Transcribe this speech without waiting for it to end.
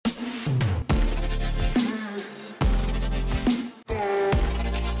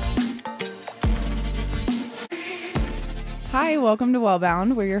Hi, welcome to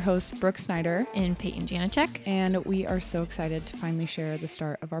Wellbound. We're your hosts, Brooke, Snyder, and Peyton, Janicek. And we are so excited to finally share the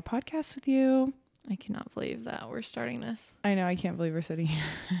start of our podcast with you. I cannot believe that we're starting this. I know, I can't believe we're sitting here.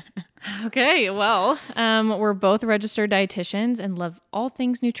 Okay, well, we're both registered dietitians and love all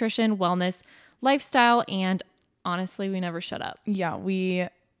things nutrition, wellness, lifestyle, and honestly, we never shut up. Yeah, we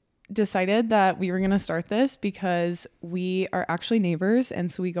decided that we were going to start this because we are actually neighbors, and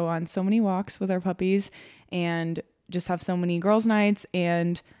so we go on so many walks with our puppies and just have so many girls' nights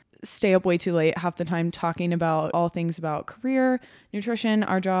and stay up way too late half the time talking about all things about career, nutrition,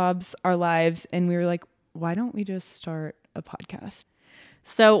 our jobs, our lives. And we were like, why don't we just start a podcast?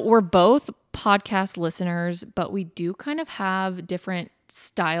 So we're both podcast listeners, but we do kind of have different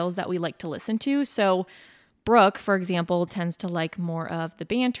styles that we like to listen to. So Brooke, for example, tends to like more of the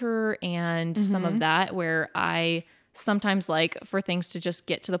banter and some of that, where I sometimes like for things to just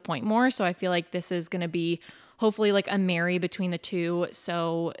get to the point more. So I feel like this is going to be hopefully like a marry between the two.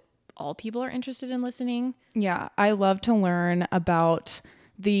 So all people are interested in listening. Yeah, I love to learn about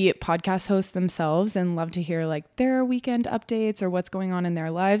the podcast hosts themselves and love to hear like their weekend updates or what's going on in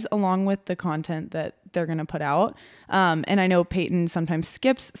their lives along with the content that they're going to put out. And I know Peyton sometimes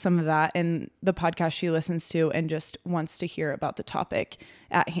skips some of that in the podcast she listens to and just wants to hear about the topic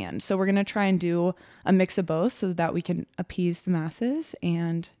at hand. So we're going to try and do a mix of both so that we can appease the masses.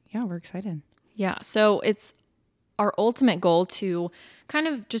 And yeah, we're excited. Yeah, so it's our ultimate goal to kind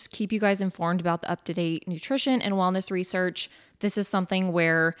of just keep you guys informed about the up-to-date nutrition and wellness research. This is something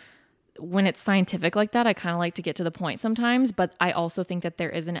where when it's scientific like that, I kind of like to get to the point sometimes, but I also think that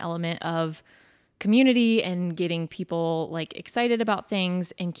there is an element of community and getting people like excited about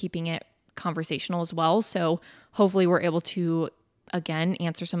things and keeping it conversational as well. So hopefully we're able to, again,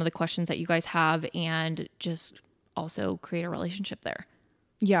 answer some of the questions that you guys have and just also create a relationship there.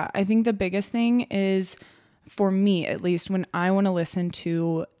 Yeah, I think the biggest thing is, for me at least, when I want to listen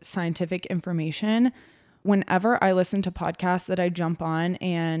to scientific information, whenever I listen to podcasts that I jump on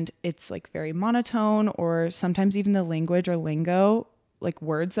and it's like very monotone or sometimes even the language or lingo, like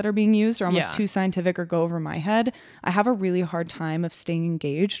words that are being used are almost too scientific or go over my head, I have a really hard time of staying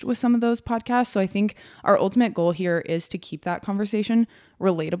engaged with some of those podcasts. So I think our ultimate goal here is to keep that conversation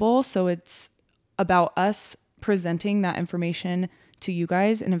relatable. So it's about us presenting that information to you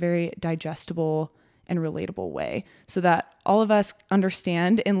guys in a very digestible and relatable way so that all of us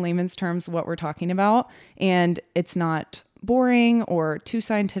understand in layman's terms what we're talking about and it's not boring or too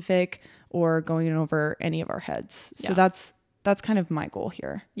scientific or going over any of our heads. So that's kind of my goal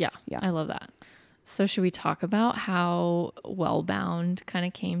here. Yeah. I love that. So should we talk about how Wellbound kind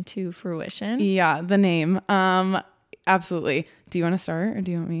of came to fruition? Yeah, the name. Absolutely. Do you want to start or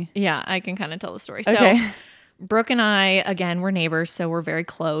do you want me? Yeah, I can kind of tell the story. Okay. So Brooke and I, again, we're neighbors, so we're very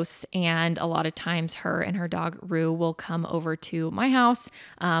close. And a lot of times her and her dog, Rue, will come over to my house.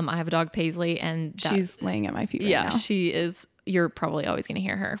 I have a dog, Paisley, and she's laying at my feet right now. She is. You're probably always going to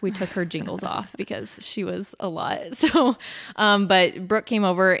hear her. We took her jingles off because she was a lot. So, but Brooke came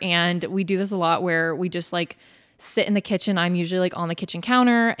over and we do this a lot where we just like sit in the kitchen. I'm usually like on the kitchen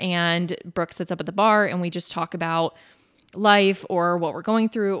counter and Brooke sits up at the bar and we just talk about life or what we're going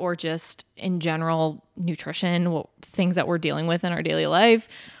through or just in general nutrition, things that we're dealing with in our daily life,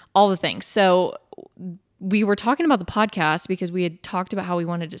 all the things. So we were talking about the podcast because we had talked about how we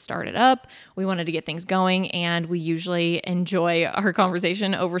wanted to start it up. We wanted to get things going and we usually enjoy our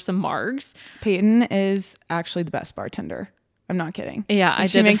conversation over some margs. Peyton is actually the best bartender. I'm not kidding. Yeah.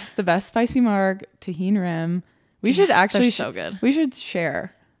 She makes the best spicy marg, tahini rim. We should actually, they're so good. We should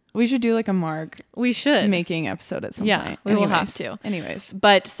share. We should do like a marg. We should making episode at some point. We will have to. Anyways,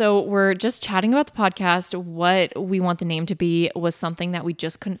 but so we're just chatting about the podcast. What we want the name to be was something that we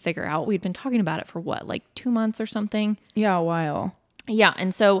just couldn't figure out. We'd been talking about it for what, like 2 months or something. Yeah, a while. Yeah,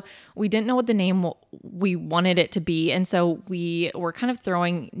 and so we didn't know what the name we wanted it to be, and so we were kind of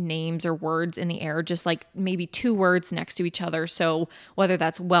throwing names or words in the air, just like maybe 2 words next to each other. So whether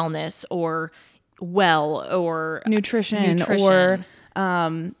that's wellness or well or nutrition. Or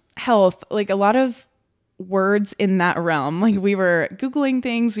health, like a lot of words in that realm. Like we were Googling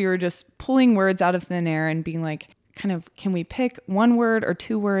things, we were just pulling words out of thin air and being like, kind of, can we pick 1 word or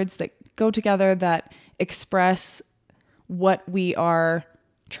 2 words that go together that express what we are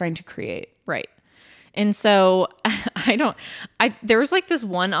trying to create? Right. And so there was like this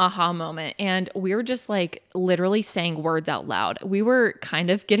one aha moment and we were just like literally saying words out loud. We were kind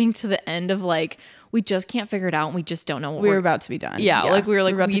of getting to the end of like, we just can't figure it out and we just don't know what we're about to be done. Yeah. Like we were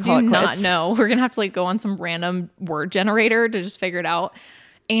like, we do not know. We're going to have to like go on some random word generator to just figure it out.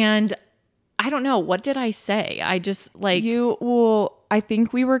 And I don't know. What did I say? I just like... I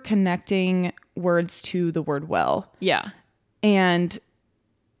think we were connecting words to the word well. Yeah. and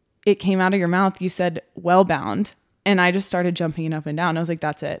it came out of your mouth. You said well-bound. And I just started jumping up and down. I was like,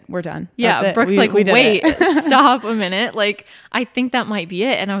 that's it. We're done. Yeah. That's it. Brooke's we did wait, it. stop a minute. Like, I think that might be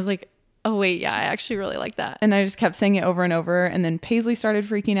it. And I was like, oh wait, yeah, I actually really like that. And I just kept saying it over and over. And then Paisley started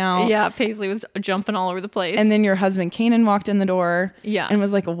freaking out. Yeah. Paisley was jumping all over the place. And then your husband, Kanan, walked in the door. Yeah. And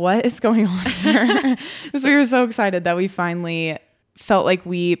was like, what is going on here? Because we were so excited that we finally felt like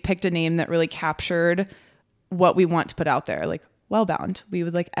we picked a name that really captured what we want to put out there. Like, well-bound. We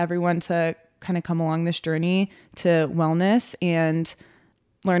would like everyone to kind of come along this journey to wellness and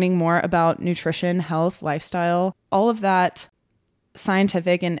learning more about nutrition, health, lifestyle, all of that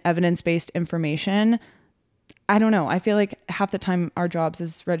scientific and evidence-based information. I don't know. I feel like half the time our jobs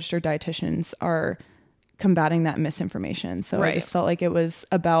as registered dietitians are combating that misinformation. So I just felt like it was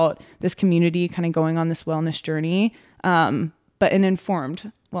about this community kind of going on this wellness journey, but an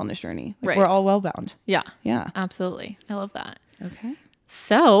informed wellness journey. Like we're all well-bound. Yeah. Yeah. Absolutely. I love that. Okay.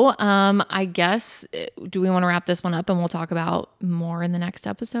 So, I guess, do we want to wrap this one up and we'll talk about more in the next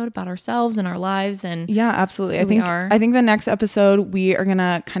episode about ourselves and our lives and yeah, absolutely. I think the next episode we are going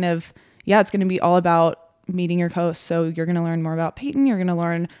to kind of, it's going to be all about meeting your host. So you're going to learn more about Peyton. You're going to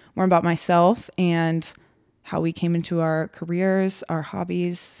learn more about myself and how we came into our careers, our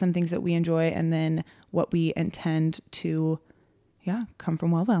hobbies, some things that we enjoy, and then what we intend to, come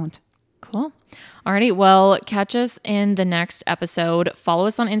from Wellbound. Cool. Alrighty. Well, catch us in the next episode. Follow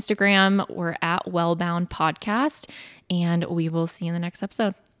us on Instagram. We're at Wellbound Podcast, and we will see you in the next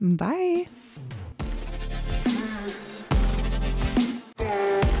episode. Bye.